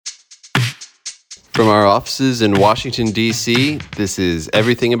From our offices in Washington, D.C., this is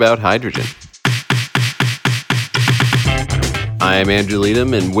Everything About Hydrogen. I am Andrew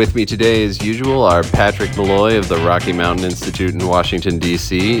Leadham, and with me today, as usual, are Patrick Malloy of the Rocky Mountain Institute in Washington,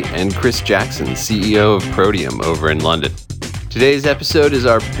 D.C., and Chris Jackson, CEO of Protium over in London. Today's episode is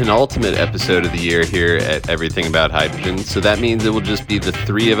our penultimate episode of the year here at Everything About Hydrogen, so that means it will just be the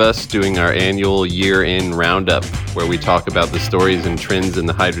three of us doing our annual year-end roundup, where we talk about the stories and trends in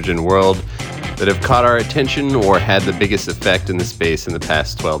the hydrogen world that have caught our attention or had the biggest effect in the space in the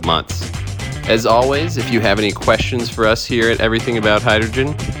past 12 months. As always, if you have any questions for us here at Everything About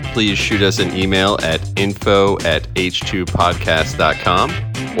Hydrogen, please shoot us an email at info@h2podcast.com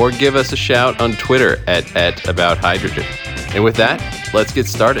or give us a shout on Twitter at @abouthydrogen. And with that, let's get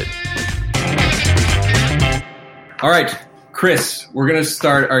started. All right, Chris, we're going to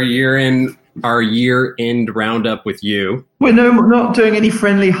start our year-end roundup with you. We're not doing any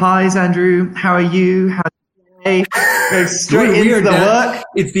friendly highs, Andrew. How are you? How's your day? Go straight into the work.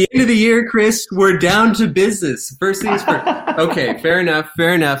 It's the end of the year, Chris. We're down to business. First things first. Okay, fair enough.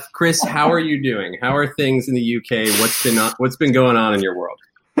 Chris, how are you doing? How are things in the UK? What's been going on in your world?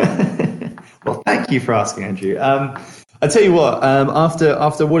 Well, thank you for asking, Andrew. I'll tell you what,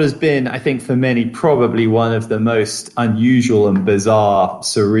 after what has been, I think for many, probably one of the most unusual and bizarre,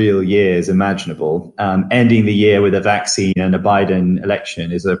 surreal years imaginable, ending the year with a vaccine and a Biden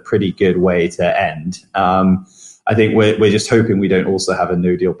election is a pretty good way to end. I think we're just hoping we don't also have a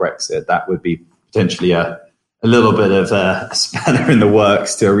no-deal Brexit. That would be potentially a little bit of a spanner in the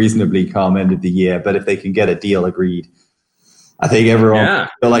works to a reasonably calm end of the year. But if they can get a deal agreed, I think everyone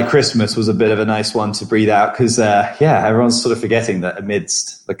felt like Christmas was a bit of a nice one to breathe out because, everyone's sort of forgetting that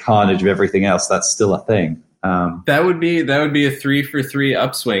amidst the carnage of everything else, that's still a thing. That would be a 3-for-3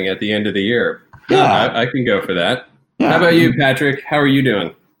 upswing at the end of the year. Yeah, I can go for that. Yeah. How about you, Patrick? How are you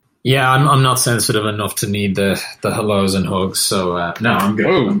doing? Yeah, I'm not sensitive enough to need the hellos and hugs, so no, I'm good.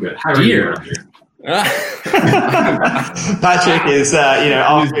 I'm good. How are you? Patrick is,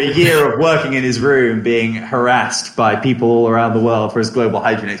 after a year of working in his room, being harassed by people all around the world for his global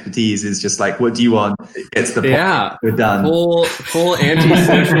hydrogen expertise, is just like, what do you want? It's the point. Yeah, we're done. Full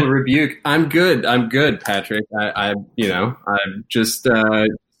anti-social rebuke. I'm good, Patrick. I'm just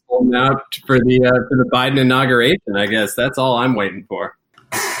holding out for the Biden inauguration. I guess that's all I'm waiting for.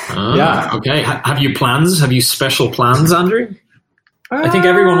 Okay. Have you plans? Have you special plans, Andrew? I think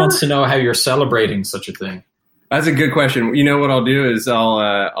everyone wants to know how you're celebrating such a thing. That's a good question. You know what I'll do is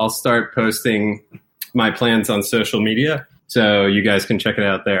I'll start posting my plans on social media, so you guys can check it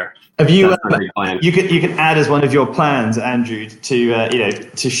out there. Have you? You can add as one of your plans, Andrew,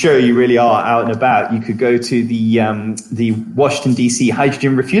 to show you really are out and about. You could go to the Washington DC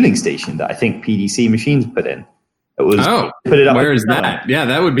hydrogen refueling station that I think PDC Machines put in. Put it up. Where is that? Yeah,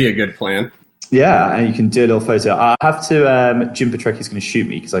 that would be a good plan. Yeah, and you can do a little photo. I'll have to. Jim Petrecki is going to shoot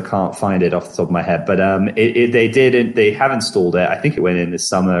me because I can't find it off the top of my head. But they have installed it. I think it went in this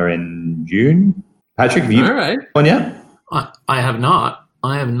summer in June. Patrick, have you one yet? I have not.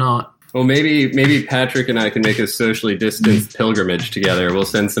 Well, maybe Patrick and I can make a socially distanced pilgrimage together. We'll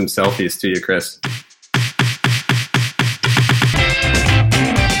send some selfies to you, Chris.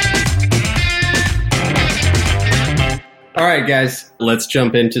 All right, guys, let's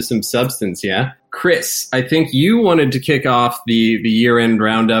jump into some substance, yeah? Chris, I think you wanted to kick off the year-end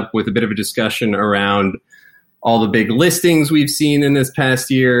roundup with a bit of a discussion around all the big listings we've seen in this past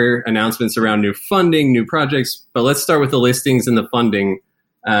year, announcements around new funding, new projects. But let's start with the listings and the funding.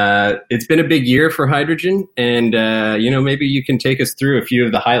 It's been a big year for hydrogen, and maybe you can take us through a few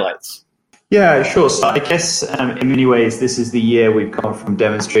of the highlights. Yeah, sure. So I guess in many ways, this is the year we've gone from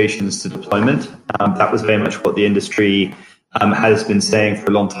demonstrations to deployment. That was very much what the industry has been saying for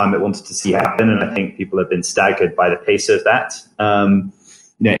a long time it wanted to see happen, and I think people have been staggered by the pace of that.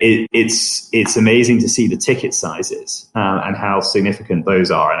 It's amazing to see the ticket sizes and how significant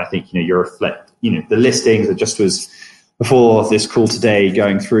those are. And I think the listings that just was before this call today,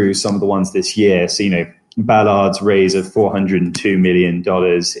 going through some of the ones this year. So Ballard's raise of $402 million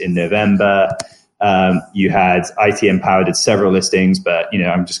in November. You had ITM Power did several listings, but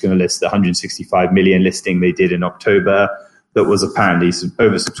I'm just going to list the $165 million listing they did in October that was apparently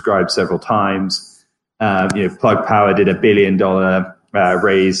oversubscribed several times. Plug Power did $1 billion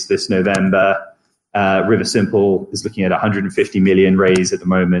raise this November. River Simple is looking at $150 million raise at the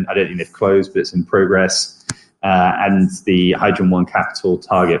moment. I don't think they've closed, but it's in progress. And the Hydrogen One Capital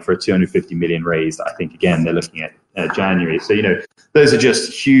target for a $250 million raise, I think, again, they're looking at January. So, those are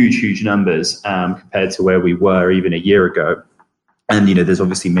just huge, huge numbers compared to where we were even a year ago. And, there's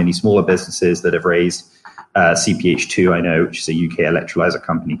obviously many smaller businesses that have raised CPH2, I know, which is a UK electrolyzer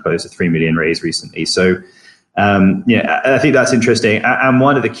company, closed a 3 million raise recently. So, I think that's interesting. And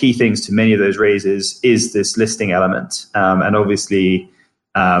one of the key things to many of those raises is this listing element. And obviously,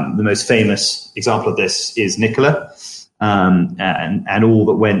 the most famous example of this is Nikola, and all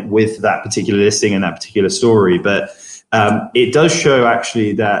that went with that particular listing and that particular story. But it does show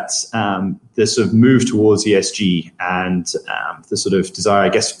actually that the sort of move towards ESG and the sort of desire, I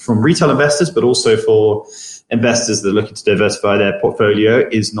guess, from retail investors, but also for investors that are looking to diversify their portfolio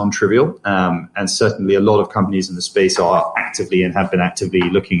is non-trivial. And certainly a lot of companies in the space are actively and have been actively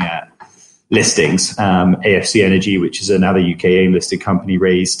looking at listings. AFC Energy, which is another UK AIM-listed company,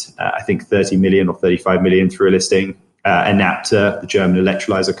 raised, I think, 30 million or 35 million through a listing. Enapter, the German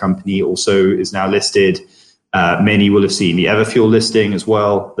electrolyzer company, also is now listed. Many will have seen the Everfuel listing as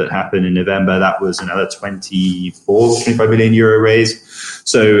well that happened in November. That was another 25 million euro raise.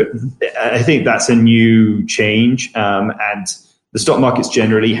 So I think that's a new change. And the stock markets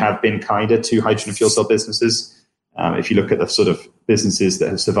generally have been kinder to hydrogen fuel cell businesses. If you look at the sort of businesses that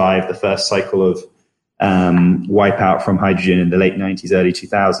have survived the first cycle of wipeout from hydrogen in the late 90s, early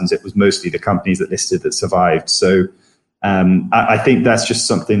 2000s, it was mostly the companies that listed that survived. So I think that's just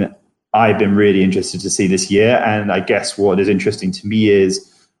something that I've been really interested to see this year. And I guess what is interesting to me is,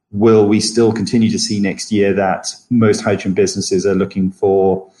 will we still continue to see next year that most hydrogen businesses are looking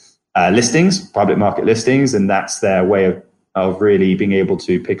for listings, public market listings, and that's their way of really being able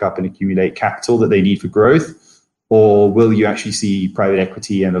to pick up and accumulate capital that they need for growth? Or will you actually see private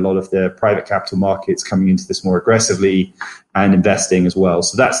equity and a lot of the private capital markets coming into this more aggressively and investing as well?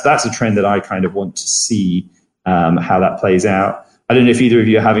 So that's a trend that I kind of want to see how that plays out. I don't know if either of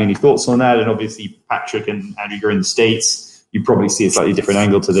you are having any thoughts on that. And obviously, Patrick and Andrew, you're in the States. You probably see a slightly different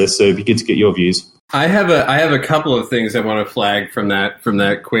angle to this. So it'd be good to get your views. I have a couple of things I want to flag from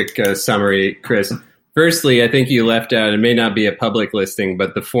that quick summary, Chris. Firstly, I think you left out, it may not be a public listing,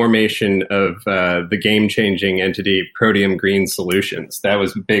 but the formation of the game-changing entity Protium Green Solutions. That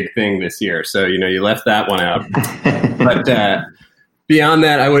was a big thing this year. So, you left that one out. But beyond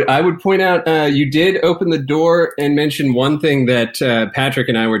that, I would point out you did open the door and mention one thing that Patrick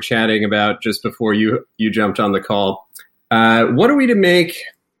and I were chatting about just before you jumped on the call. What are we to make?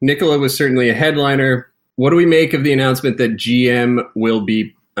 Nikola was certainly a headliner. What do we make of the announcement that GM will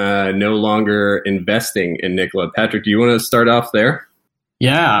be no longer investing in Nikola? Patrick, do you want to start off there?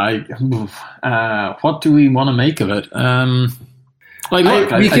 Yeah. What do we want to make of it?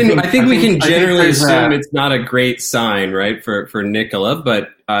 I think we can generally assume it's not a great sign, right, for Nikola. But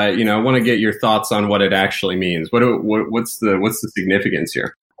I want to get your thoughts on what it actually means. What's the significance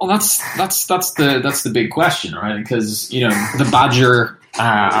here? Well, that's the big question, right? Because the Badger,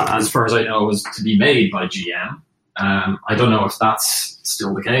 as far as I know, was to be made by GM. I don't know if that's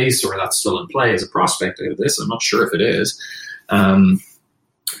still the case or that's still in play as a prospect of this. I'm not sure if it is.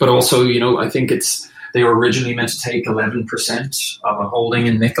 But also, I think they were originally meant to take 11% of a holding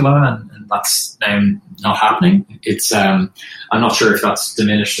in Nikola, and that's now not happening. I'm not sure if that's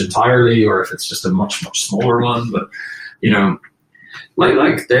diminished entirely or if it's just a much, much smaller one. But,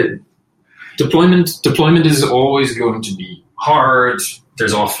 like the deployment is always going to be hard.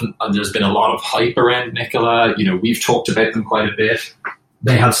 There's been a lot of hype around Nikola. We've talked about them quite a bit.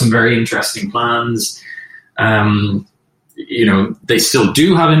 They have some very interesting plans. They still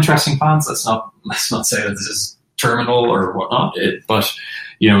do have interesting plans. Let's not say that this is terminal or whatnot. But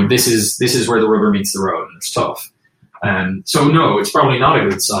this is where the rubber meets the road, and it's tough. So no, it's probably not a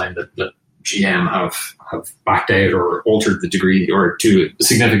good sign that GM have backed out or altered the degree, or to a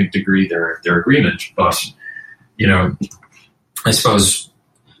significant degree, their agreement. But I suppose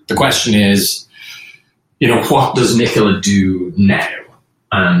the question is, what does Nikola do now?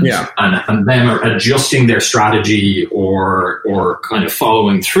 And them adjusting their strategy or kind of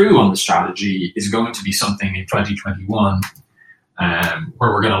following through on the strategy is going to be something in 2021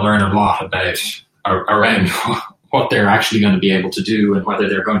 where we're going to learn a lot about around what they're actually going to be able to do and whether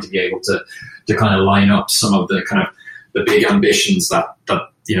they're going to be able to kind of line up some of the kind of the big ambitions that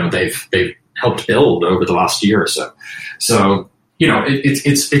they've helped build over the last year or so. So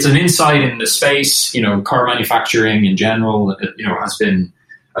it's an insight in the space. Car manufacturing in general, has been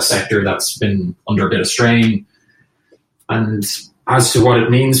a sector that's been under a bit of strain. And as to what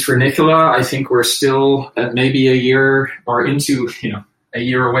it means for Nikola, I think we're still at maybe a year or into, a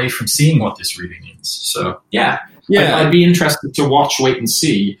year away from seeing what this really means. So I'd be interested to watch, wait and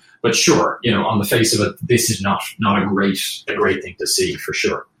see. But sure, on the face of it, this is not a great thing to see for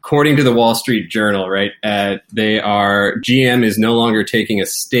sure. According to the Wall Street Journal, right, GM is no longer taking a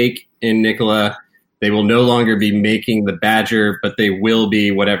stake in Nikola. They will no longer be making the Badger, but they will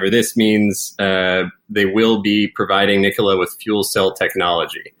be, whatever this means, they will be providing Nikola with fuel cell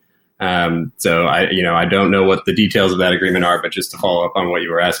technology. So I don't know what the details of that agreement are, but just to follow up on what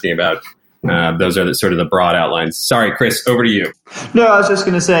you were asking about, those are sort of the broad outlines. Sorry, Chris, over to you. No, I was just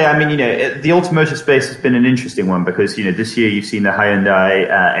going to say, I mean, the automotive space has been an interesting one because, this year you've seen the Hyundai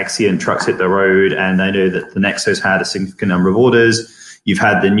Xeon trucks hit the road, and I know that the Nexo's had a significant number of orders. You've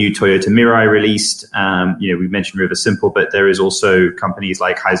had the new Toyota Mirai released. We mentioned River Simple, but there is also companies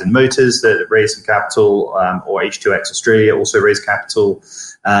like Hyzon Motors that raised some capital, or H2X Australia also raised capital.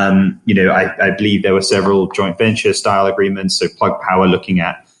 I believe there were several joint venture style agreements. So Plug Power looking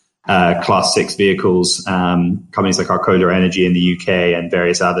at Class 6 vehicles, companies like Arcola Energy in the UK and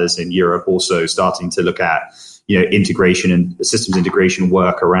various others in Europe also starting to look at integration and systems integration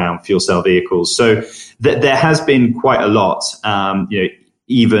work around fuel cell vehicles. So there has been quite a lot,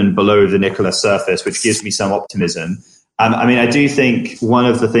 even below the Nikola surface, which gives me some optimism. I do think one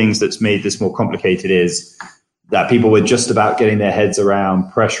of the things that's made this more complicated is that people were just about getting their heads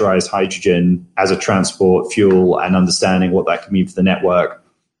around pressurized hydrogen as a transport fuel and understanding what that could mean for the network.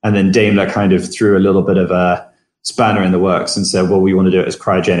 And then Daimler kind of threw a little bit of a spanner in the works and said, well, we want to do it as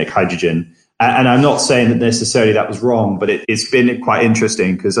cryogenic hydrogen. And I'm not saying that necessarily that was wrong, but it's been quite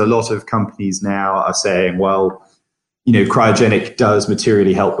interesting because a lot of companies now are saying, well, cryogenic does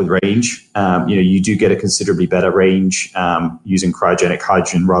materially help with range. You do get a considerably better range using cryogenic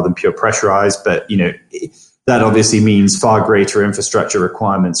hydrogen rather than pure pressurized. But, that obviously means far greater infrastructure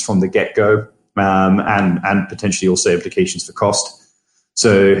requirements from the get-go, and potentially also implications for cost.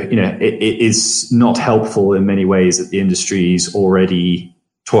 So, it is not helpful in many ways that the industry is already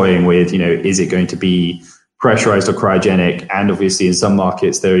toying with, is it going to be pressurized or cryogenic? And obviously in some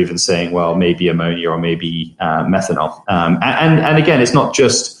markets, they're even saying, well, maybe ammonia or maybe methanol. And again, it's not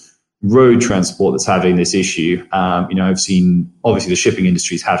just road transport that's having this issue. I've seen, obviously the shipping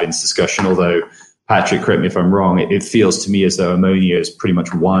industry is having this discussion, although Patrick, correct me if I'm wrong, it feels to me as though ammonia is pretty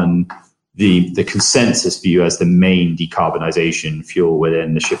much won the consensus view as the main decarbonization fuel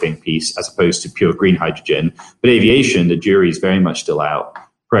within the shipping piece, as opposed to pure green hydrogen. But aviation, the jury is very much still out.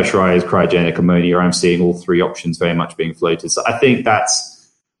 Pressurized, cryogenic, ammonia, I'm seeing all three options very much being floated. So I think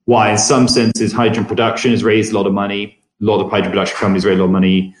that's why, in some senses, hydrogen production has raised a lot of money. A lot of hydrogen production companies raised a lot of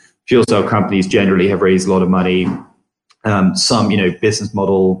money. Fuel cell companies generally have raised a lot of money. Some, business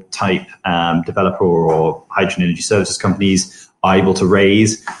model type developer or hydrogen energy services companies are able to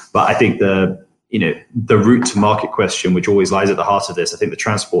raise. But I think the route to market question, which always lies at the heart of this, I think the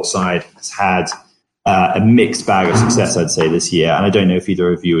transport side has had a mixed bag of success, I'd say, this year. And I don't know if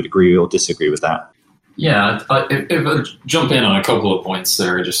either of you would agree or disagree with that. Yeah, if I jump in on a couple of points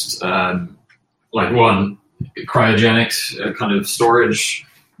there, just like one, cryogenics kind of storage.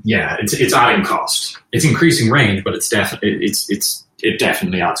 Yeah, it's adding cost. It's increasing range, but it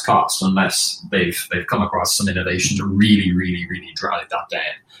definitely adds cost unless they've come across some innovation to really, really, really drive that down.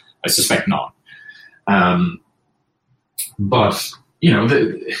 I suspect not. But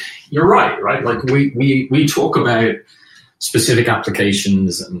you're right? Like we talk about specific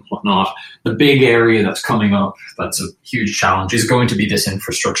applications and whatnot. The big area that's coming up, that's a huge challenge, is going to be this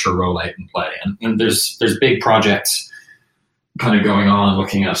infrastructure rollout and play. And there's big projects kind of going on,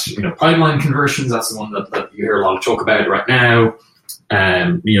 looking at pipeline conversions. That's the one that you hear a lot of talk about right now.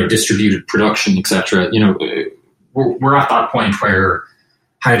 Distributed production, etc. We're at that point where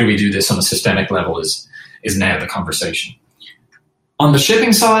how do we do this on a systemic level is now the conversation. On the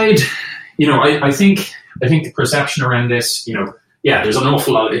shipping side, I think the perception around this, there's an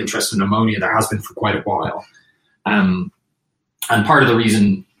awful lot of interest in ammonia. There has been for quite a while, and part of the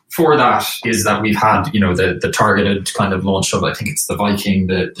reason for that is that we've had, the targeted kind of launch of, I think it's the Viking,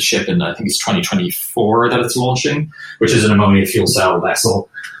 the ship, and I think it's 2024 that it's launching, which is an ammonia fuel cell vessel.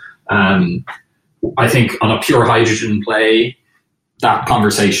 I think on a pure hydrogen play, that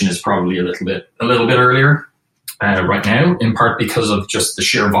conversation is probably a little bit earlier right now, in part because of just the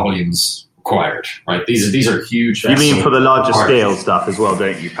sheer volumes required. Right, these are huge. You mean for the larger scale stuff as well,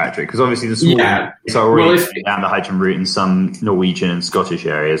 don't you, Patrick? Because obviously the small are already down the hydrogen route in some Norwegian and Scottish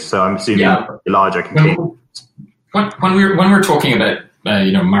areas. So I'm assuming the larger can take. When we're talking about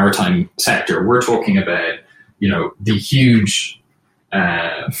maritime sector, we're talking about the huge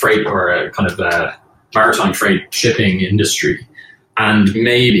freight or kind of maritime freight shipping industry. And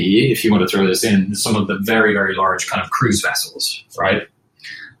maybe, if you want to throw this in, some of the very, very large kind of cruise vessels, right?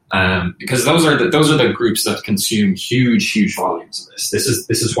 Because those are the groups that consume huge volumes of this.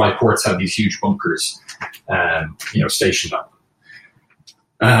 This is why ports have these huge bunkers, stationed up.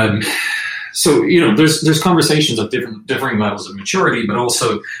 so there's conversations of differing levels of maturity, but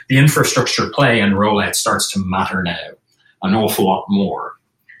also the infrastructure play and rollout starts to matter now an awful lot more,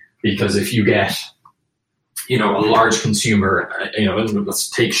 because if you get a large consumer, let's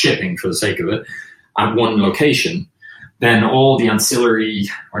take shipping for the sake of it, at one location, then all the ancillary,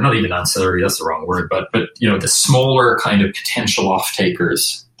 or not even ancillary, that's the wrong word, but the smaller kind of potential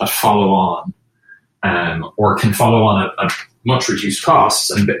off-takers that follow on, or can follow on at much reduced costs,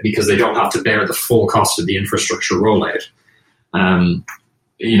 and because they don't have to bear the full cost of the infrastructure rollout,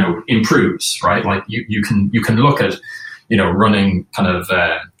 improves, right? Like you can look at, running kind of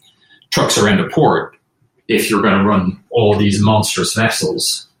trucks around a port if you're going to run all these monstrous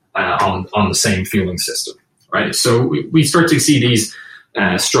vessels on the same fueling system, right? So we start to see these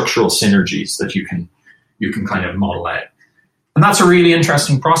structural synergies that you can kind of model out. And that's a really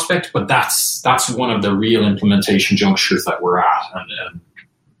interesting prospect, but that's one of the real implementation junctures that we're at, and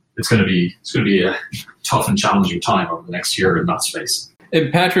it's going to be a tough and challenging time over the next year in that space.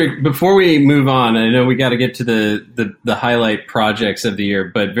 And Patrick, before we move on, I know we got to get to the highlight projects of the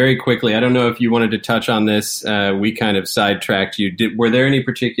year, but very quickly, I don't know if you wanted to touch on this. We kind of sidetracked you. Were there any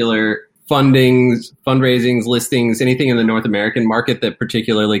particular fundings, fundraisings, listings, anything in the North American market that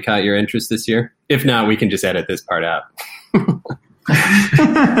particularly caught your interest this year? If not, we can just edit this part out.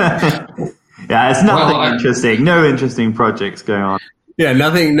 Yeah, it's nothing interesting. No interesting projects going on. Yeah,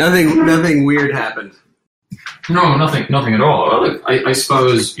 nothing weird happened. No, nothing at all. Look, I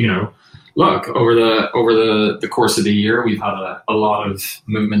suppose look, over the course of the year, we've had a lot of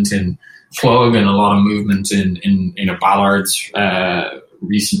movement in Plug and a lot of movement in Ballard's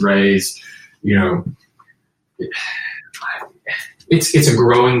recent raise. It's a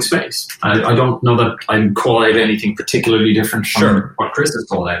growing space. I don't know that I'd call out anything particularly different from what Chris has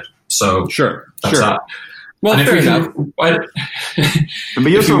called out. So that's that. Well, fair enough. But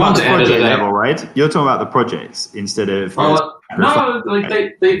you're talking about the project level, right? You're talking about the projects instead of...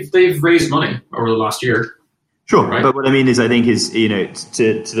 they've raised money over the last year. Sure, right? But what I mean is, I think is, to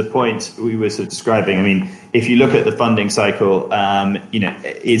the point we were sort of describing, I mean, if you look at the funding cycle,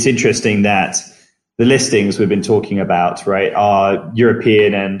 it's interesting that the listings we've been talking about, right, are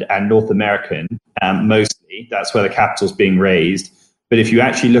European and North American, mostly. That's where the capital's being raised. But if you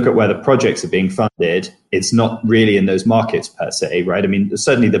actually look at where the projects are being funded, it's not really in those markets per se, right? I mean,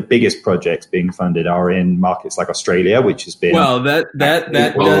 certainly the biggest projects being funded are in markets like Australia, which has been... Well, then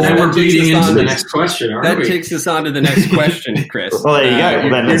we're bleeding into the next question, aren't we? That takes us on to the next question, Chris. Well, there you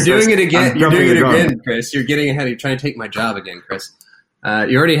go. You're doing it again, Chris. You're getting ahead. You're trying to take my job again, Chris.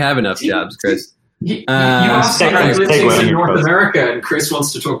 You already have enough jobs, Chris. You asked about listings in North America, and Chris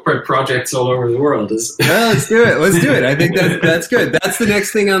wants to talk about projects all over the world. Well, let's do it. I think that's good. That's the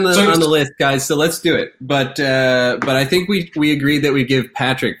next thing on the list, guys. So let's do it. But I think we agreed that we give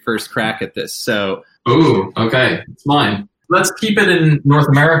Patrick first crack at this. So okay, it's mine. Let's keep it in North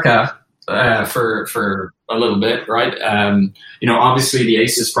America for a little bit, right? Obviously the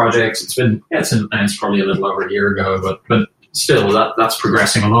ACES project. It's announced probably a little over a year ago, but still that's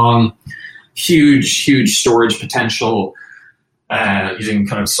progressing along. Huge storage potential using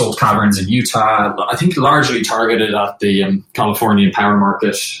kind of salt caverns in Utah. I think largely targeted at the California power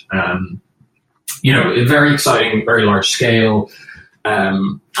market. Very exciting, very large scale.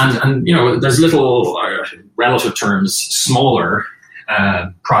 And there's little relative terms, smaller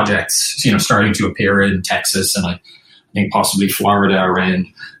projects, starting to appear in Texas and I think possibly Florida around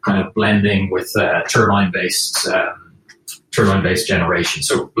kind of blending with turbine-based generation,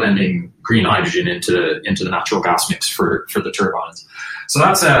 so blending green hydrogen into the natural gas mix for the turbines. So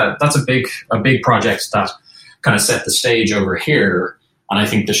that's a big project that kind of set the stage over here, and I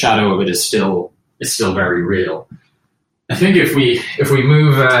think the shadow of it is still very real. I think if we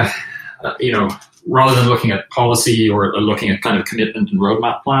move, rather than looking at policy or looking at kind of commitment and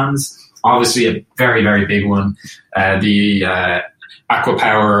roadmap plans, obviously a very, very big one, the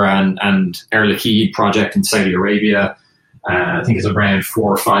Aquapower and Air Liquide project in Saudi Arabia. I think it's around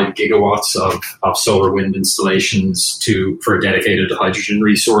 4 or 5 gigawatts of solar wind installations for a dedicated hydrogen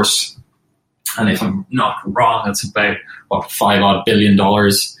resource. And if I'm not wrong, it's about $5 billion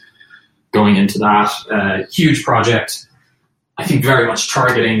going into that. Huge project. I think very much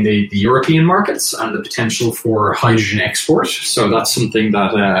targeting the European markets and the potential for hydrogen export. So that's something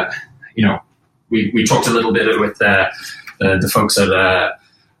that, we talked a little bit with the folks at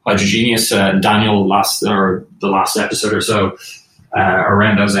Hydrogenius and Daniel the last episode or so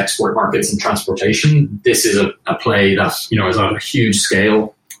around those export markets and transportation. This is a play that is on a huge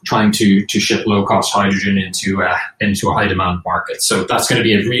scale, trying to ship low cost hydrogen into a high demand market. So that's going to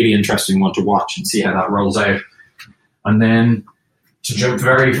be a really interesting one to watch and see how that rolls out. And then to jump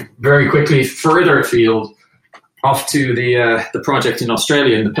very, very quickly further afield, off to the project in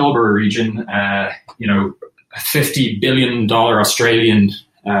Australia in the Pilbara region, you know, a $50 billion Australian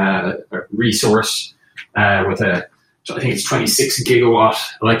resource with I think it's 26 gigawatt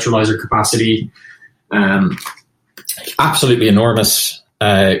electrolyzer capacity, absolutely enormous,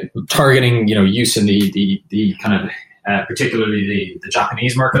 targeting, you know, use in the kind of particularly the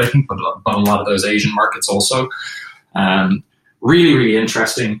Japanese market, I think, but a lot of those Asian markets also. Really, really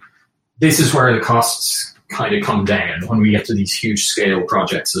interesting. This is where the costs kind of come down when we get to these huge scale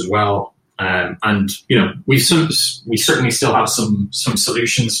projects as well. And you know, we certainly still have some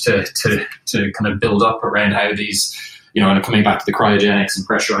solutions to kind of build up around how these, you know, and coming back to the cryogenics and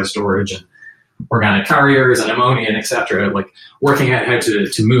pressurized storage and organic carriers and ammonia and etc. Like working out how to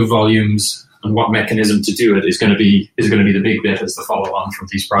move volumes and what mechanism to do it is going to be the big bit as the follow on from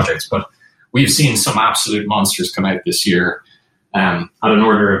these projects. But we've seen some absolute monsters come out this year at an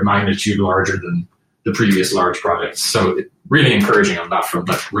order of magnitude larger than the previous large projects. So really encouraging on that front,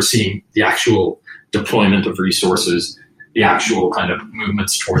 that we're seeing the actual deployment of resources, the actual kind of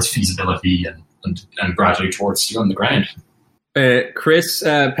movements towards feasibility and gradually towards steel on the ground. Chris,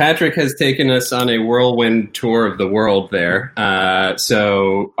 Patrick has taken us on a whirlwind tour of the world there.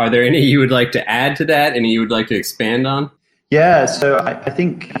 So are there any you would like to add to that? Any you would like to expand on? Yeah, so I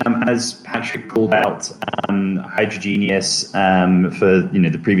think as Patrick called out Hydrogenious for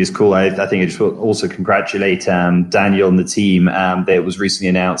the previous call, I think I just will also congratulate Daniel and the team. It was recently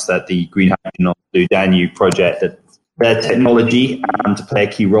announced that the Green Hydrogen Blue Danube project, that their technology to play a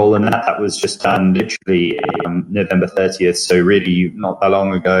key role in that was just done literally November 30th, so really not that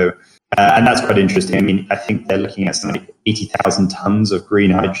long ago. And that's quite interesting. I mean, I think they're looking at something like 80,000 tons of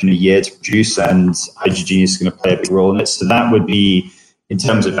green hydrogen a year to produce, and Hydrogenious is going to play a big role in it. So that would be, in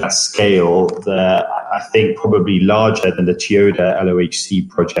terms of that scale, I think probably larger than the Chiyoda LOHC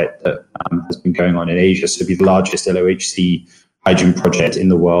project that has been going on in Asia. So it'd be the largest LOHC hydrogen project in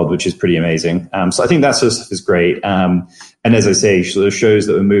the world, which is pretty amazing. So I think that sort of stuff is great. And as I say, sort of shows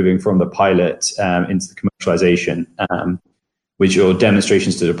that we're moving from the pilot into the commercialization, or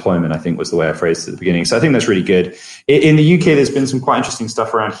demonstrations to deployment, I think was the way I phrased it at the beginning. So I think that's really good. In the UK, there's been some quite interesting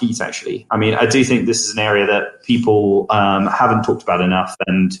stuff around heat, actually. I mean, I do think this is an area that people haven't talked about enough,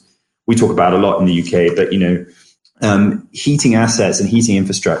 and we talk about a lot in the UK, but, heating assets and heating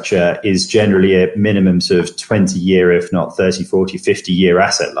infrastructure is generally a minimum sort of 20-year, if not 30, 40, 50-year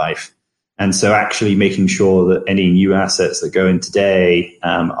asset life. And so actually making sure that any new assets that go in today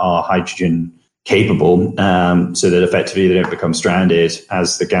are hydrogen capable, so that effectively they don't become stranded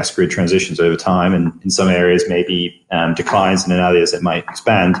as the gas grid transitions over time, and in some areas maybe declines, and in others it might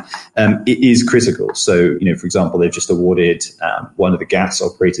expand. It is critical. So, for example, they've just awarded one of the gas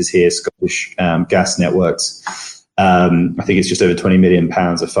operators here, Scottish Gas Networks, I think it's just over £20 million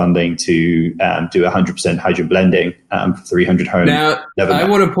of funding to do 100% hydrogen blending for 300 homes. Now, I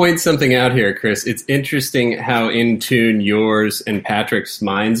want to point something out here, Chris. It's interesting how in tune yours and Patrick's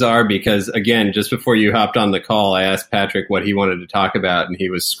minds are, because, again, just before you hopped on the call, I asked Patrick what he wanted to talk about, and he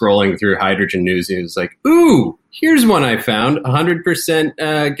was scrolling through hydrogen news, and he was like, ooh, here's one I found,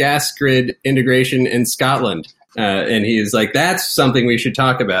 100% gas grid integration in Scotland. And he is like, that's something we should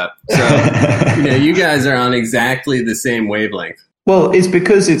talk about. So, you guys are on exactly the same wavelength. Well, it's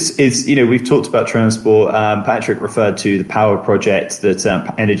because it's we've talked about transport. Patrick referred to the power project,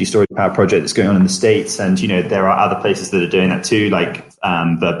 that energy storage power project that's going on in the States. And, there are other places that are doing that too, like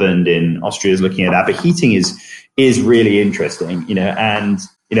Verbund in Austria is looking at that. But heating is really interesting, and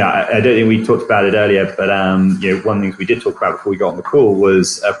I don't think we talked about it earlier, but one of the things we did talk about before we got on the call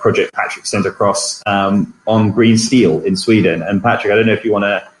was a project Patrick sent across on green steel in Sweden. And Patrick, I don't know if you want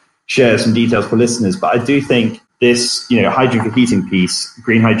to share some details for listeners, but I do think this, hydrogen for heating piece,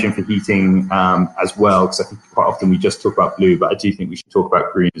 green hydrogen for heating as well, because I think quite often we just talk about blue, but I do think we should talk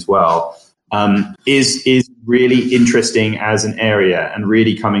about green as well, is really interesting as an area and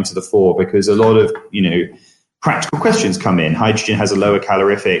really coming to the fore, because a lot of, practical questions come in. Hydrogen has a lower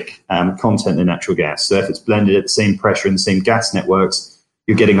calorific content than natural gas. So if it's blended at the same pressure in the same gas networks,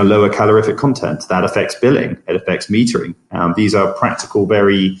 you're getting a lower calorific content. That affects billing. It affects metering. These are practical,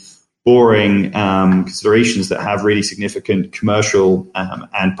 very boring considerations that have really significant commercial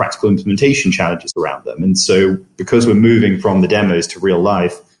and practical implementation challenges around them. And so because we're moving from the demos to real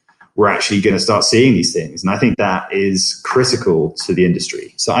life, we're actually going to start seeing these things. And I think that is critical to the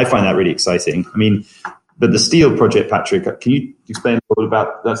industry. So I find that really exciting. I mean, but the steel project, Patrick, can you explain a little bit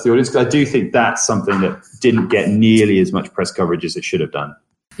about that to the audience? Because I do think that's something that didn't get nearly as much press coverage as it should have done.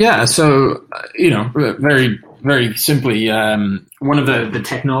 Yeah, so, very, very simply, one of the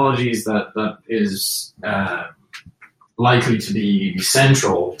technologies that is likely to be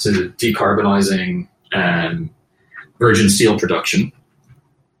central to decarbonizing virgin steel production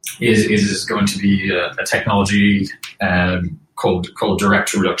is going to be a technology called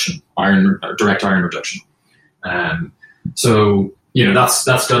direct reduction, direct iron reduction. So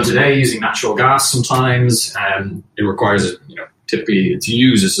that's done today using natural gas sometimes, and it requires typically to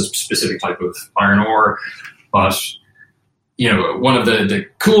use a specific type of iron ore. But one of the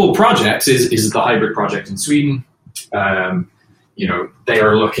cool projects is the HYBRIT project in Sweden. They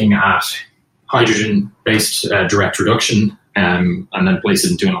are looking at hydrogen-based direct reduction, and then place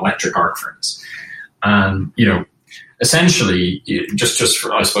it into an electric arc furnace. And essentially, just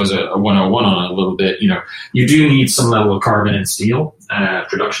for, I suppose, a 101 on it a little bit, you do need some level of carbon in steel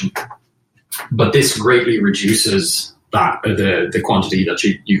production, but this greatly reduces the quantity that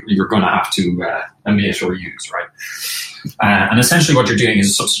you're going to have to emit or use, right? And essentially what you're doing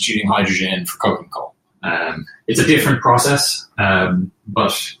is substituting hydrogen for coking coal. It's a different process,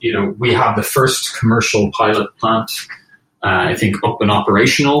 but we have the first commercial pilot plant, I think, up and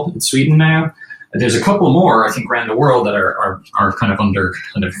operational in Sweden now. There's a couple more, I think, around the world that are kind of under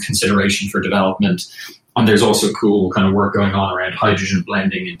kind of consideration for development. And there's also cool kind of work going on around hydrogen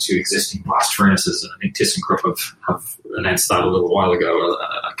blending into existing blast furnaces. And I think ThyssenKrupp have announced that a little while ago,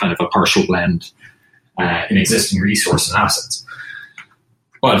 a kind of a partial blend in existing resources and assets.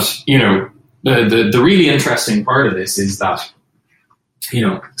 But, the really interesting part of this is that,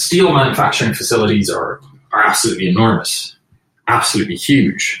 steel manufacturing facilities are absolutely enormous, absolutely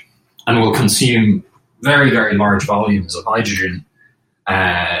huge, and will consume very, very large volumes of hydrogen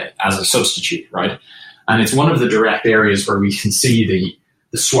as a substitute, right? And it's one of the direct areas where we can see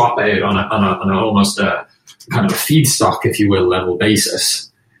the swap out on an almost a kind of a feedstock, if you will, level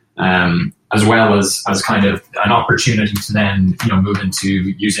basis, as well as kind of an opportunity to then move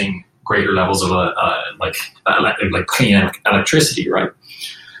into using greater levels of like clean electricity, right?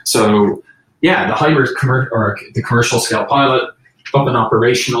 So yeah, the HYBRIT the commercial scale pilot up and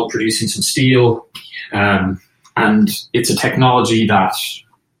operational, producing some steel, and it's a technology that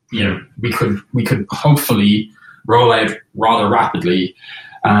we could hopefully roll out rather rapidly,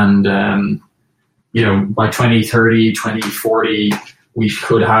 and by 2030, 2040, we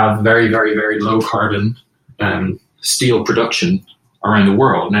could have very, very, very low carbon steel production around the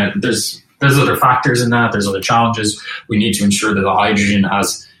world. Now, there's other factors in that. There's other challenges. We need to ensure that the hydrogen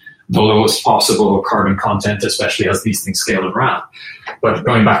has the lowest possible carbon content, especially as these things scale and ramp. But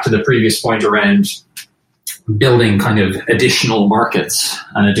going back to the previous point around building kind of additional markets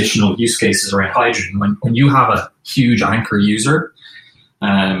and additional use cases around hydrogen, when you have a huge anchor user,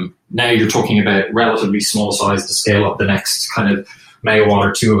 now you're talking about relatively small size to scale up the next kind of megawatt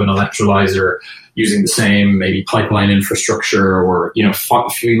or two of an electrolyzer using the same maybe pipeline infrastructure, or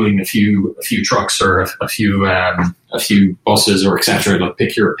fueling a few trucks or a few buses or etc. Like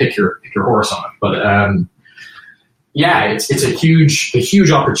pick your horse on it. But it's a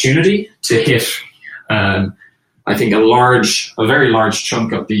huge opportunity to hit. I think a very large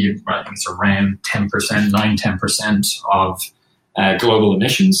chunk of I think it's around 10%, 9-10% of global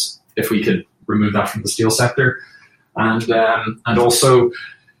emissions, if we could remove that from the steel sector, and also,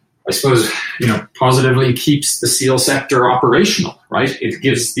 I suppose, positively keeps the steel sector operational, right? It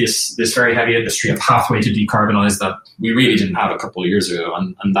gives this very heavy industry a pathway to decarbonize that we really didn't have a couple of years ago,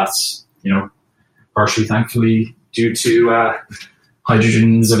 and that's partially, thankfully, due to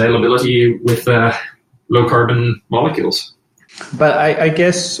hydrogen's availability with low carbon molecules. But I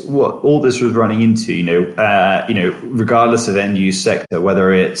guess what all this was running into, regardless of end use sector,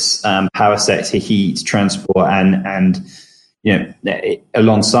 whether it's power sector, heat, transport, and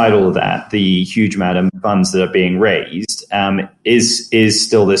alongside all of that, the huge amount of funds that are being raised is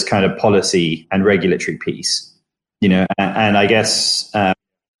still this kind of policy and regulatory piece, and I guess,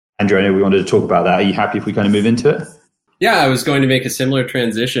 Andrew, I know we wanted to talk about that. Are you happy if we kind of move into it? Yeah, I was going to make a similar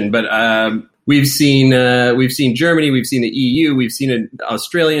transition, but we've seen Germany, we've seen the EU, we've seen an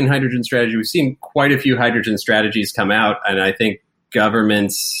Australian hydrogen strategy, we've seen quite a few hydrogen strategies come out, and I think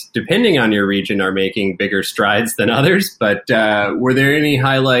governments, depending on your region, are making bigger strides than others. But were there any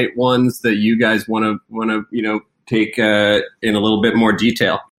highlight ones that you guys want to take in a little bit more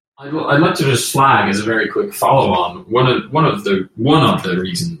detail? I'd like to just flag as a very quick follow-on one of the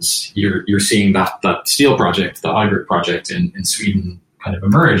reasons you're seeing that steel project, the HYBRIT project in Sweden, kind of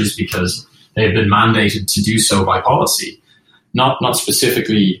emerge is because they've been mandated to do so by policy, not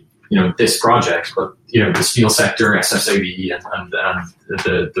specifically this project, but the steel sector, SSAB, and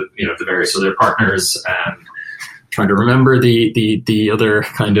the various other partners. Trying to remember the other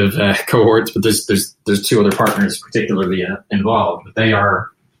kind of cohorts, but there's two other partners particularly involved. But they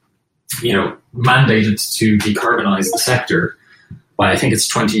are mandated to decarbonize the sector by, I think it's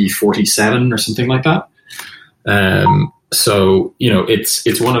 2047 or something like that. So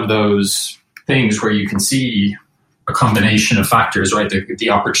it's one of those things where you can see a combination of factors, right? The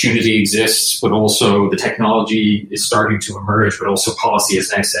opportunity exists, but also the technology is starting to emerge, but also policy,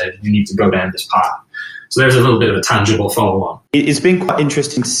 as I said, you need to go down this path. So there's a little bit of a tangible follow-on. It's been quite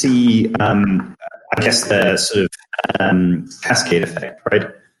interesting to see, I guess, the sort of cascade effect, right?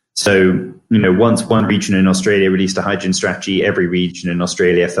 So, once one region in Australia released a hydrogen strategy, every region in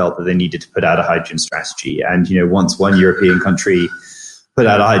Australia felt that they needed to put out a hydrogen strategy. And, once one European country put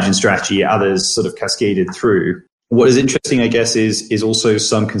out a hydrogen strategy, others sort of cascaded through. What is interesting, I guess, is also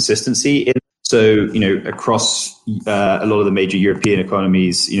some consistency in. So, across a lot of the major European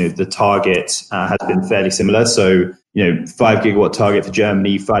economies, the target has been fairly similar. So, 5 gigawatt target for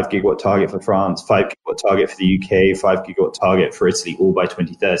Germany, 5 gigawatt target for France, 5 gigawatt target for the UK, 5 gigawatt target for Italy, all by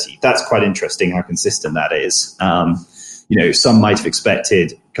 2030. That's quite interesting how consistent that is. Some might have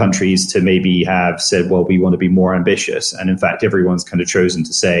expected countries to maybe have said, well, we want to be more ambitious. And in fact, everyone's kind of chosen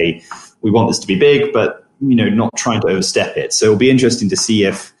to say, we want this to be big, but, not trying to overstep it. So it'll be interesting to see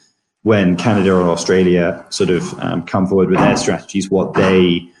if when Canada or Australia sort of come forward with their strategies, what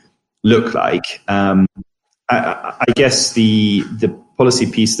they look like. I guess the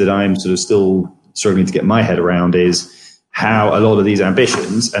policy piece that I'm sort of still struggling to get my head around is how a lot of these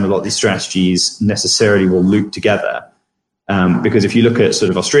ambitions and a lot of these strategies necessarily will loop together. Because if you look at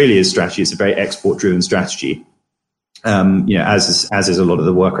sort of Australia's strategy, it's a very export-driven strategy. As is a lot of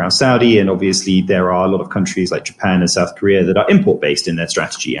the work around Saudi, and obviously there are a lot of countries like Japan and South Korea that are import-based in their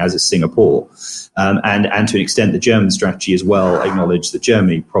strategy, as is Singapore, and to an extent the German strategy as well acknowledged that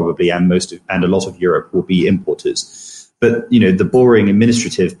Germany probably and a lot of Europe will be importers. But the boring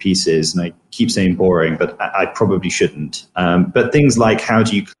administrative pieces, and I keep saying boring, but I probably shouldn't. But things like how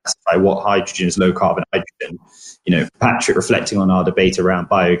do you classify what hydrogen is low carbon hydrogen? Patrick reflecting on our debate around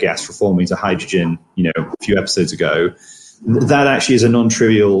biogas reforming to hydrogen, a few episodes ago, that actually is a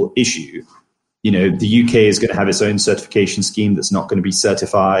non-trivial issue. The UK is going to have its own certification scheme that's not going to be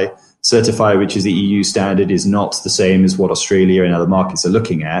Certify, which is the EU standard, is not the same as what Australia and other markets are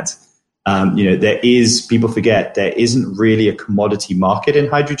looking at. People forget there isn't really a commodity market in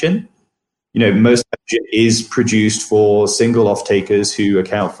hydrogen. Most hydrogen is produced for single off-takers who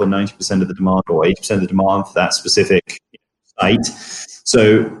account for 90% of the demand or 80% of the demand for that specific site.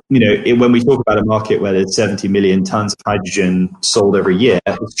 So, when we talk about a market where there's 70 million tons of hydrogen sold every year,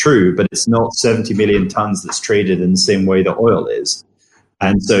 it's true, but it's not 70 million tons that's traded in the same way that oil is.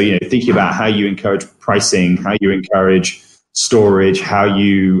 And so, thinking about how you encourage pricing, how you encourage storage, how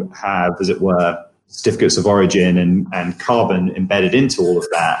you have, as it were, certificates of origin and carbon embedded into all of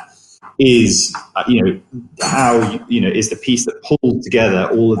that, is is the piece that pulls together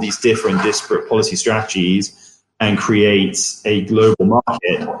all of these different disparate policy strategies and creates a global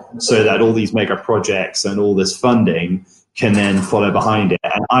market so that all these mega projects and all this funding can then follow behind it.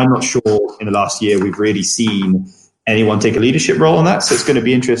 And I'm not sure in the last year we've really seen anyone take a leadership role on that. So it's going to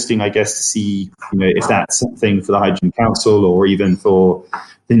be interesting, I guess, to see if that's something for the Hydrogen Council or even for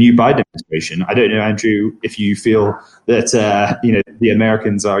the new Biden administration. I don't know, Andrew, if you feel that the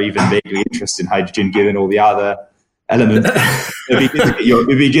Americans are even vaguely interested in hydrogen, given all the other elements. It'd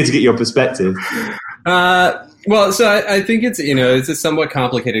be good to get your perspective. Well, so I think it's a somewhat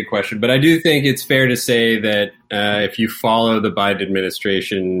complicated question, but I do think it's fair to say that if you follow the Biden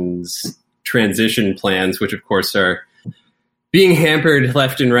administration's transition plans, which of course are being hampered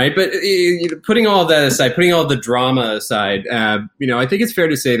left and right, but putting all that aside, putting all the drama aside, I think it's fair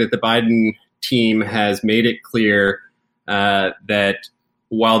to say that the Biden team has made it clear that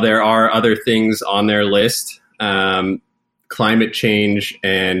while there are other things on their list, climate change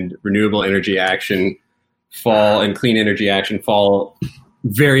and renewable energy action and clean energy action fall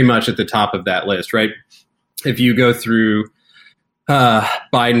very much at the top of that list, right? If you go through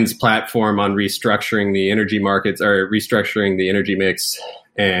Biden's platform on restructuring the energy markets or restructuring the energy mix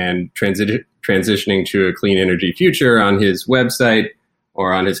and transitioning to a clean energy future on his website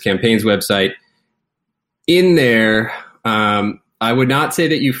or on his campaign's website, in there, I would not say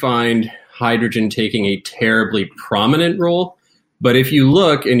that you find hydrogen taking a terribly prominent role. But if you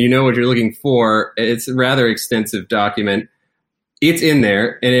look and you know what you're looking for, it's a rather extensive document. It's in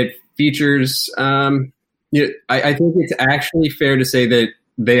there and it features I think it's actually fair to say that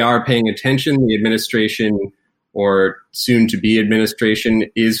they are paying attention. The administration or soon to be administration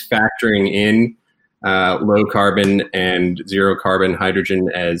is factoring in low carbon and zero carbon hydrogen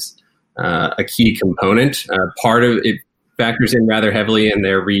as a key component. Part of it factors in rather heavily in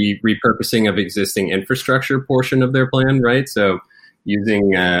their repurposing of existing infrastructure portion of their plan, right? So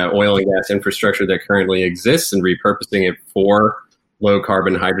using oil and gas infrastructure that currently exists and repurposing it for low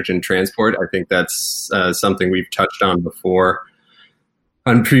carbon hydrogen transport. I think that's something we've touched on before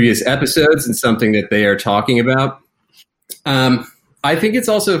on previous episodes and something that they are talking about. I think it's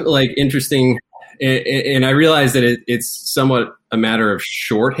also like interesting, and I realize that it's somewhat a matter of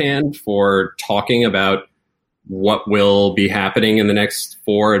shorthand for talking about what will be happening in the next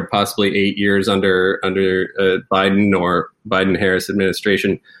 4 and possibly 8 years under Biden or Biden-Harris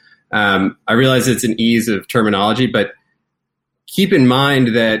administration. I realize it's an ease of terminology, but keep in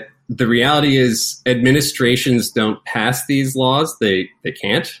mind that the reality is administrations don't pass these laws. They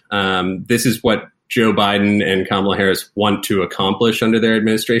can't. This is what Joe Biden and Kamala Harris want to accomplish under their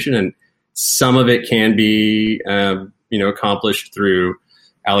administration, and some of it can be accomplished through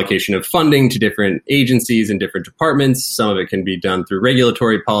allocation of funding to different agencies and different departments. Some of it can be done through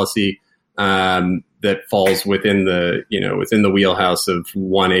regulatory policy that falls within the wheelhouse of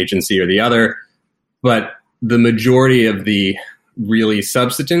one agency or the other. But the majority of the really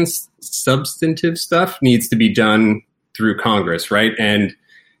substantive stuff needs to be done through Congress, right? And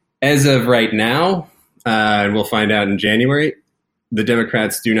as of right now, and we'll find out in January, the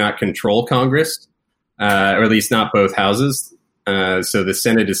Democrats do not control Congress, or at least not both houses. So the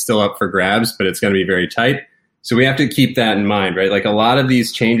Senate is still up for grabs, but it's going to be very tight. So we have to keep that in mind, right? Like a lot of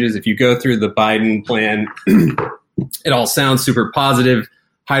these changes, if you go through the Biden plan, it all sounds super positive.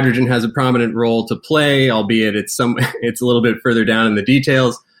 Hydrogen has a prominent role to play, albeit it's a little bit further down in the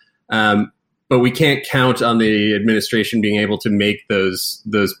details. But we can't count on the administration being able to make those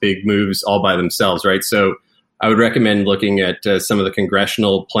big moves all by themselves, right? So I would recommend looking at some of the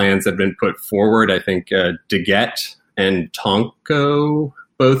congressional plans that have been put forward. I think DeGette and Tonko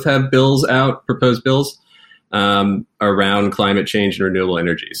both have proposed bills around climate change and renewable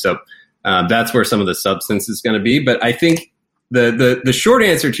energy. So that's where some of the substance is going to be. But I think the short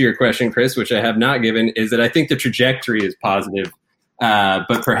answer to your question, Chris, which I have not given, is that I think the trajectory is positive,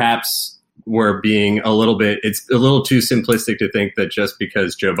 but perhaps it's a little too simplistic to think that just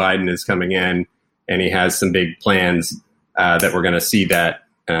because Joe Biden is coming in and he has some big plans that we're going to see that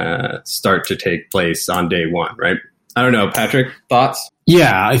start to take place on day one, right? I don't know, Patrick, thoughts?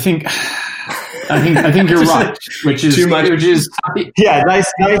 Yeah, I think you're right. Which is too much. Yeah,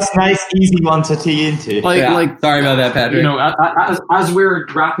 nice, easy one to tee into. Sorry about that, Patrick. As we're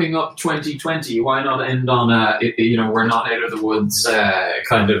wrapping up 2020, why not end on we're not out of the woods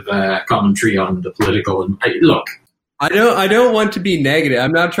kind of commentary on the political and look. I don't want to be negative.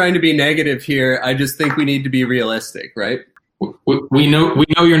 I'm not trying to be negative here. I just think we need to be realistic, right? We know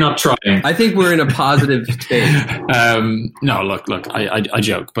you're not trying. I think we're in a positive state. No, look, I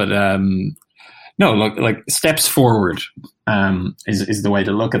joke, but no, look, like steps forward is the way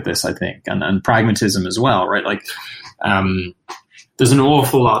to look at this, I think, and pragmatism as well, right? Like, there's an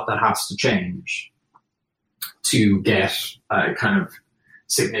awful lot that has to change to get kind of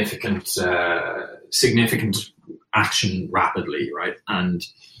significant action rapidly, right? And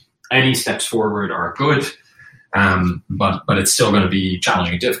any steps forward are good. But it's still going to be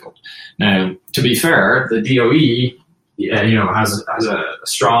challenging and difficult. Now, to be fair, the DOE, has a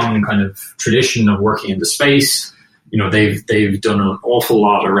strong kind of tradition of working into space. They've done an awful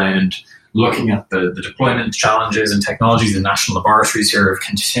lot around looking at the deployment challenges and technologies. The national laboratories here have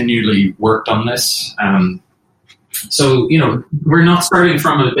continually worked on this. So we're not starting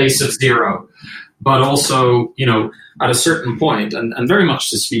from a base of zero, but also at a certain point, and very much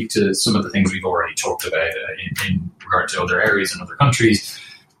to speak to some of the things we've already talked about in regard to other areas and other countries,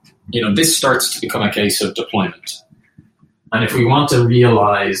 this starts to become a case of deployment. And if we want to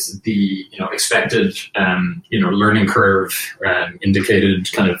realize the expected learning curve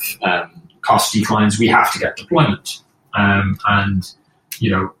indicated kind of cost declines, we have to get deployment. And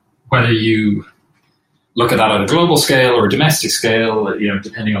whether you look at that at a global scale or a domestic scale,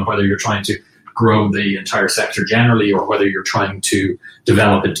 depending on whether you're trying to grow the entire sector generally or whether you're trying to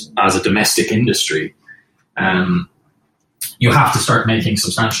develop it as a domestic industry, you have to start making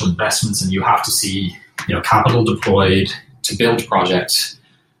substantial investments, and you have to see capital deployed to build projects,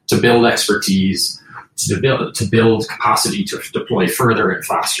 to build expertise, to build capacity to deploy further and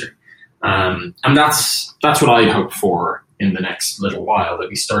faster. And that's what I hope for in the next little while, that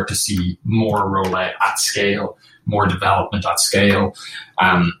we start to see more rollout at scale, more development at scale,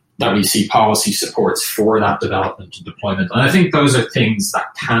 that we see policy supports for that development and deployment. And I think those are things that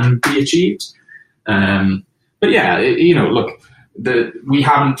can be achieved. But yeah, look, we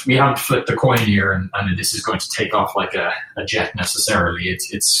haven't flipped the coin here, and this is going to take off like a jet necessarily.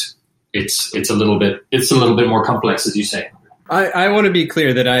 It's a little bit more complex, as you say. I want to be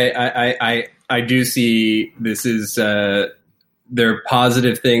clear that I do see this is there are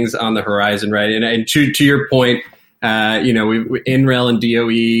positive things on the horizon, right? And to your point, INREL and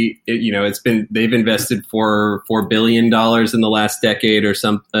DOE, they've invested $4 billion in the last decade or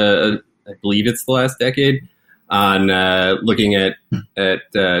some, I believe it's the last decade, on looking at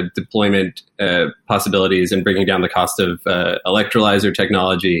deployment possibilities and bringing down the cost of electrolyzer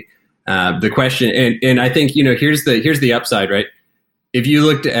technology. The question, and I think here's the upside, right? If you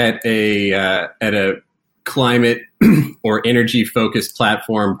looked at a climate or energy focused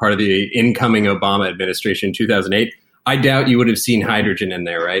platform, part of the incoming Obama administration in 2008, I doubt you would have seen hydrogen in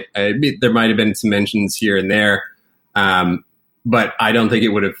there, right? There might have been some mentions here and there, but I don't think it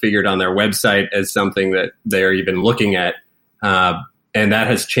would have figured on their website as something that they're even looking at. And that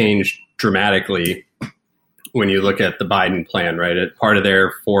has changed dramatically when you look at the Biden plan, right? Part of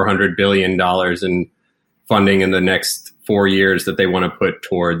their $400 billion in funding in the next 4 years that they want to put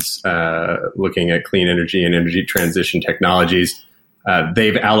towards looking at clean energy and energy transition technologies.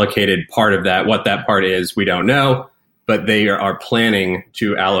 They've allocated part of that. What that part is, we don't know, but they are planning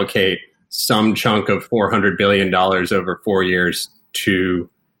to allocate some chunk of $400 billion over 4 years to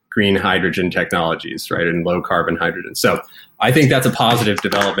green hydrogen technologies, right, and low carbon hydrogen. So I think that's a positive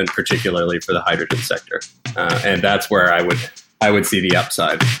development, particularly for the hydrogen sector, and that's where I would see the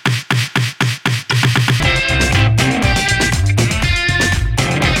upside.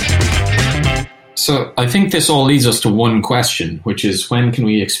 So I think this all leads us to one question, which is when can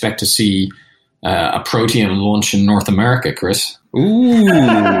we expect to see a Protium launch in North America, Chris? Ooh,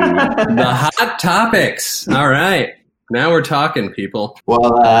 the hot topics. All right. Now we're talking, people.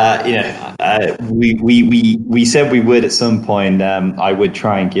 Well, we said we would at some point. I would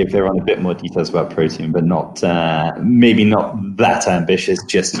try and give everyone a bit more details about Protium, but maybe not that ambitious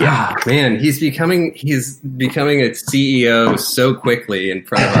just yet. Man, he's becoming a CEO so quickly in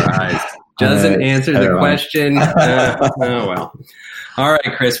front of our eyes. Doesn't answer the question. Oh, well. All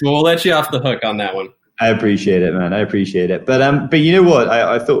right, Chris. Well, we'll let you off the hook on that one. I appreciate it, man. I appreciate it. But you know what?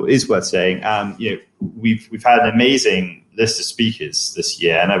 I thought is worth saying. We've had an amazing list of speakers this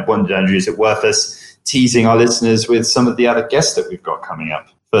year, and I wondered, Andrew, is it worth us teasing our listeners with some of the other guests that we've got coming up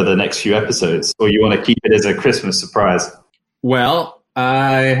for the next few episodes, or you want to keep it as a Christmas surprise? Well,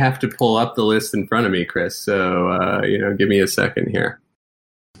 I have to pull up the list in front of me, Chris. So give me a second here.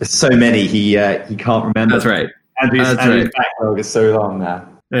 There's so many he can't remember. That's right. Andrew's backlog is so long now.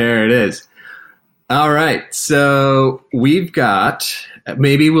 There it is. All right. So we've got,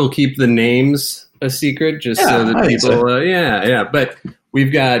 maybe we'll keep the names a secret just so that people, But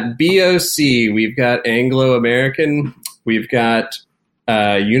we've got BOC, we've got Anglo American, we've got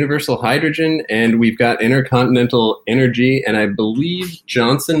Universal Hydrogen, and we've got Intercontinental Energy, and I believe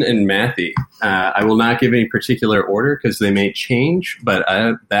Johnson and Matthey. I will not give any particular order because they may change, but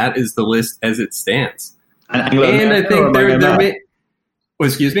that is the list as it stands. And I think there may. Oh,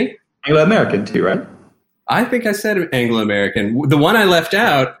 excuse me? Anglo-American too, right? I think I said Anglo-American. The one I left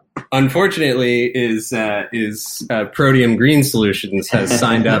out, unfortunately, is Protium Green Solutions has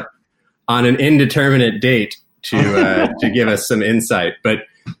signed up on an indeterminate date to give us some insight. But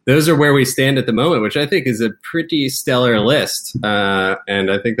those are where we stand at the moment, which I think is a pretty stellar list. And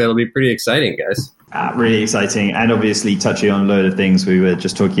I think that'll be pretty exciting, guys. Really exciting. And obviously touching on a load of things we were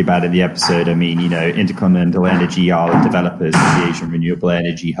just talking about in the episode. I mean, Intercontinental Energy are the developers of the Asian Renewable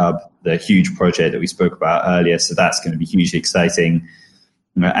Energy Hub, the huge project that we spoke about earlier. So that's going to be hugely exciting.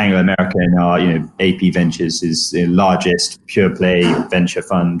 Anglo American are, AP Ventures is the largest pure play venture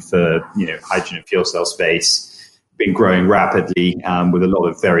fund for, hydrogen and fuel cell space. Been growing rapidly with a lot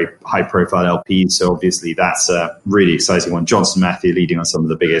of very high profile LPs. So obviously that's a really exciting one. Johnson Matthey leading on some of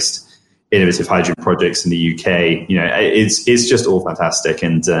the biggest innovative hydrogen projects in the UK. It's just all fantastic.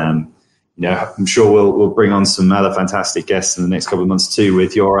 And, I'm sure we'll bring on some other fantastic guests in the next couple of months too,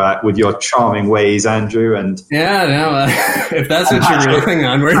 with your charming ways, Andrew. And if that's what you're relying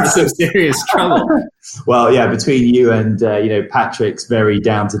on, we're in some serious trouble. Well, yeah, between you and Patrick's very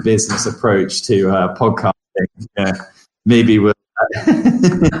down to business approach to podcasting, maybe we'll.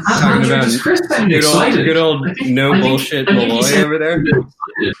 Talking about good old no bullshit Malloy over there.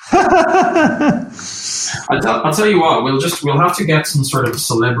 I'll tell you what, we'll have to get some sort of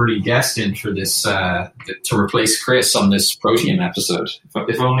celebrity guest in for this to replace Chris on this Protium episode.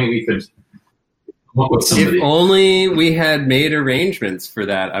 If only we could come up with somebody. If only we had made arrangements for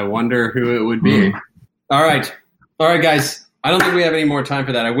that. I wonder who it would be. All right, guys. I don't think we have any more time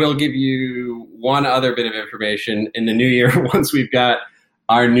for that. I will give you one other bit of information. In the new year, once we've got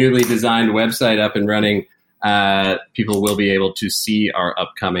our newly designed website up and running, people will be able to see our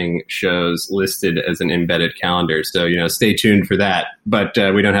upcoming shows listed as an embedded calendar. So, stay tuned for that. But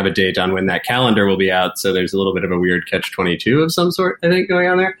we don't have a date on when that calendar will be out. So there's a little bit of a weird catch-22 of some sort, I think, going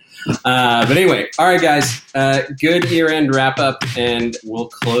on there. But anyway, all right, guys, good year-end wrap-up, and we'll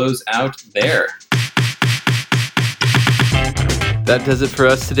close out there. That does it for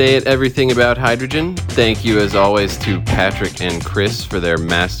us today at Everything About Hydrogen. Thank you, as always, to Patrick and Chris for their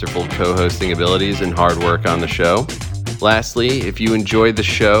masterful co-hosting abilities and hard work on the show. Lastly, if you enjoyed the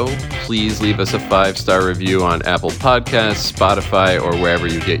show, please leave us a 5-star review on Apple Podcasts, Spotify, or wherever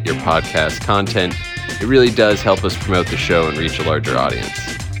you get your podcast content. It really does help us promote the show and reach a larger audience.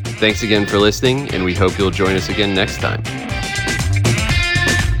 Thanks again for listening, and we hope you'll join us again next time.